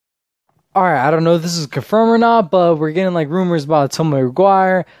Alright, I don't know if this is confirmed or not, but we're getting like rumors about Tobey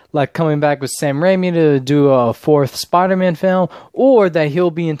Maguire like coming back with Sam Raimi to do a fourth Spider-Man film, or that he'll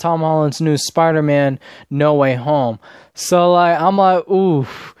be in Tom Holland's new Spider-Man No Way Home. So like I'm like, ooh.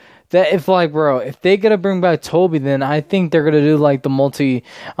 That if like, bro, if they gotta bring back Tobey, then I think they're gonna do like the multi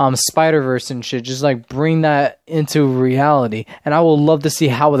Spider-Verse and shit, just like bring that into reality, and I would love to see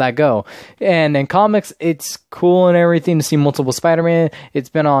how would that go. And in comics, it's cool and everything to see multiple Spider-Man. It's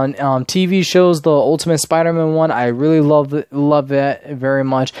been on TV shows, the Ultimate Spider-Man one. I really love that very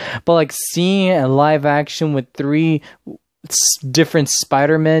much. But like seeing it in live action with three different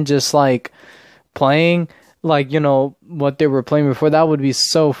Spider-Men just like playing, like, you know, what they were playing before, that would be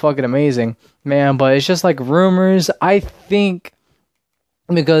so fucking amazing, man. But it's just like rumors. I think,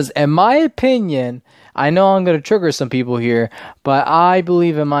 because in my opinion, I know I'm gonna trigger some people here, but I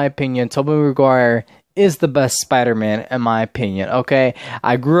believe, in my opinion, Tobey Maguire is the best Spider-Man, in my opinion. Okay,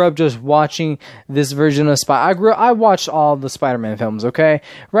 I grew up just watching this version of I watched all the Spider-Man films. Okay,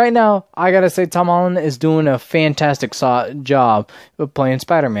 right now I gotta say Tom Holland is doing a fantastic job of playing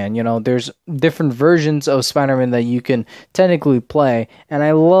Spider-Man. You know, there's different versions of Spider-Man that you can technically play, and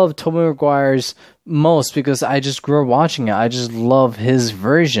I love Tobey Maguire's most because I just grew up watching it. I just love his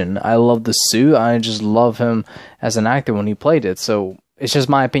version. I love the suit. I just love him as an actor when he played it. So it's just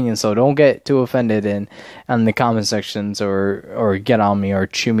my opinion, so don't get too offended in the comment sections or get on me or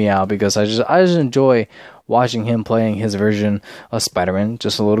chew me out, because I just enjoy watching him playing his version of Spider-Man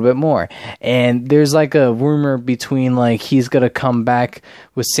just a little bit more. And there's like a rumor between like he's gonna come back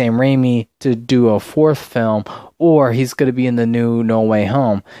with Sam Raimi to do a fourth film, or he's gonna be in the new No Way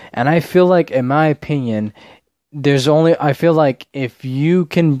Home. And I feel like, in my opinion, I feel like if you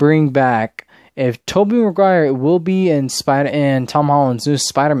can bring back, if Tobey Maguire will be in Tom Holland's new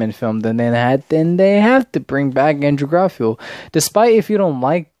Spider-Man film, then they have to bring back Andrew Garfield. Despite if you don't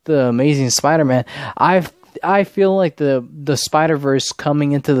like the Amazing Spider-Man, I feel like the Spider-Verse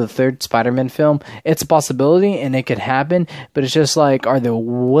coming into the third Spider-Man film, it's a possibility and it could happen, but it's just like, are they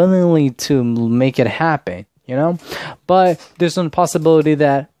willingly to make it happen, you know? But there's some possibility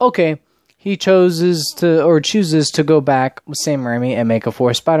that, okay, he chooses to go back with Sam Raimi and make a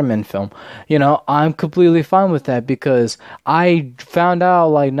fourth Spider-Man film. You know, I'm completely fine with that, because I found out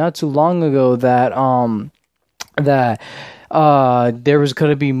like not too long ago that there was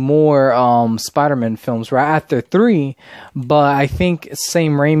going to be more Spider-Man films right after 3, but I think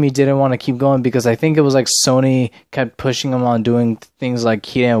Sam Raimi didn't want to keep going, because I think it was like Sony kept pushing him on doing things like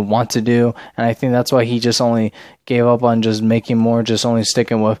he didn't want to do, and I think that's why he just only gave up on just making more, just only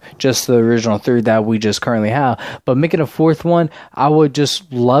sticking with just the original 3 that we just currently have. But making a fourth one, I would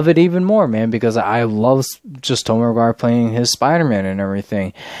just love it even more, man, because I love just Tobey Maguire playing his Spider-Man and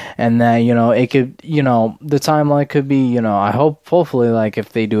everything. And that, you know, it could, you know, the timeline could be, you know, hopefully, like,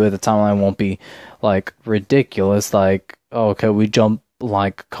 if they do it, the timeline won't be, like, ridiculous, like, oh, okay, we jump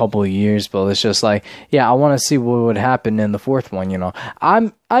like a couple of years, but it's just like, yeah, I want to see what would happen in the fourth one, you know.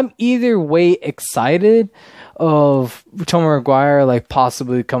 I'm either way excited of Tobey Maguire like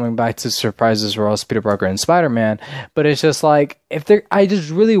possibly coming back to surprises for us, Peter Parker and Spider-Man, but it's just like, I just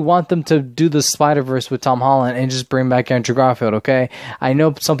really want them to do the Spider-Verse with Tom Holland and just bring back Andrew Garfield. Okay, I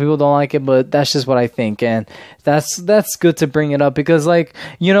know some people don't like it, but that's just what I think, and that's good to bring it up, because, like,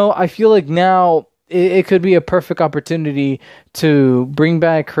 you know, I feel like now it could be a perfect opportunity to bring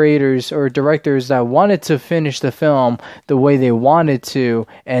back creators or directors that wanted to finish the film the way they wanted to,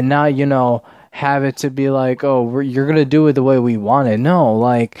 and now, you know, have it to be like, oh, you're gonna do it the way we want it. No,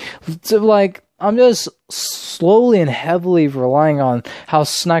 like, I'm just slowly and heavily relying on how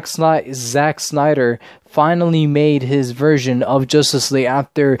Zack Snyder finally made his version of Justice League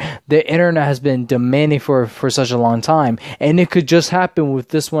after the internet has been demanding for such a long time. And it could just happen with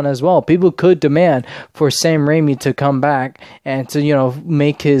this one as well. People could demand for Sam Raimi to come back and to, you know,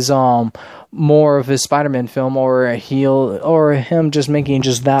 make his more of his Spider-Man film, or him just making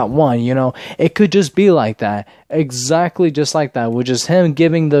just that one, you know. It could just be like that, exactly just like that, with just him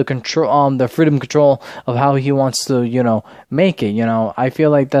giving the control, the freedom control of how he wants to, you know, make it, you know. I feel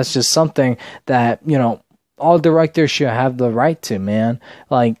like that's just something that, you know, all directors should have the right to, man.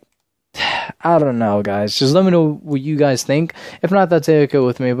 Like, I don't know, guys. Just let me know what you guys think. If not, that's okay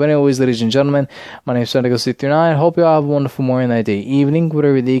with me. But anyways, ladies and gentlemen, my name is Santiago639. Hope you all have a wonderful morning, night, day, evening,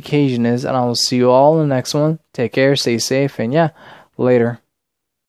 whatever the occasion is. And I will see you all in the next one. Take care, stay safe, and yeah, later.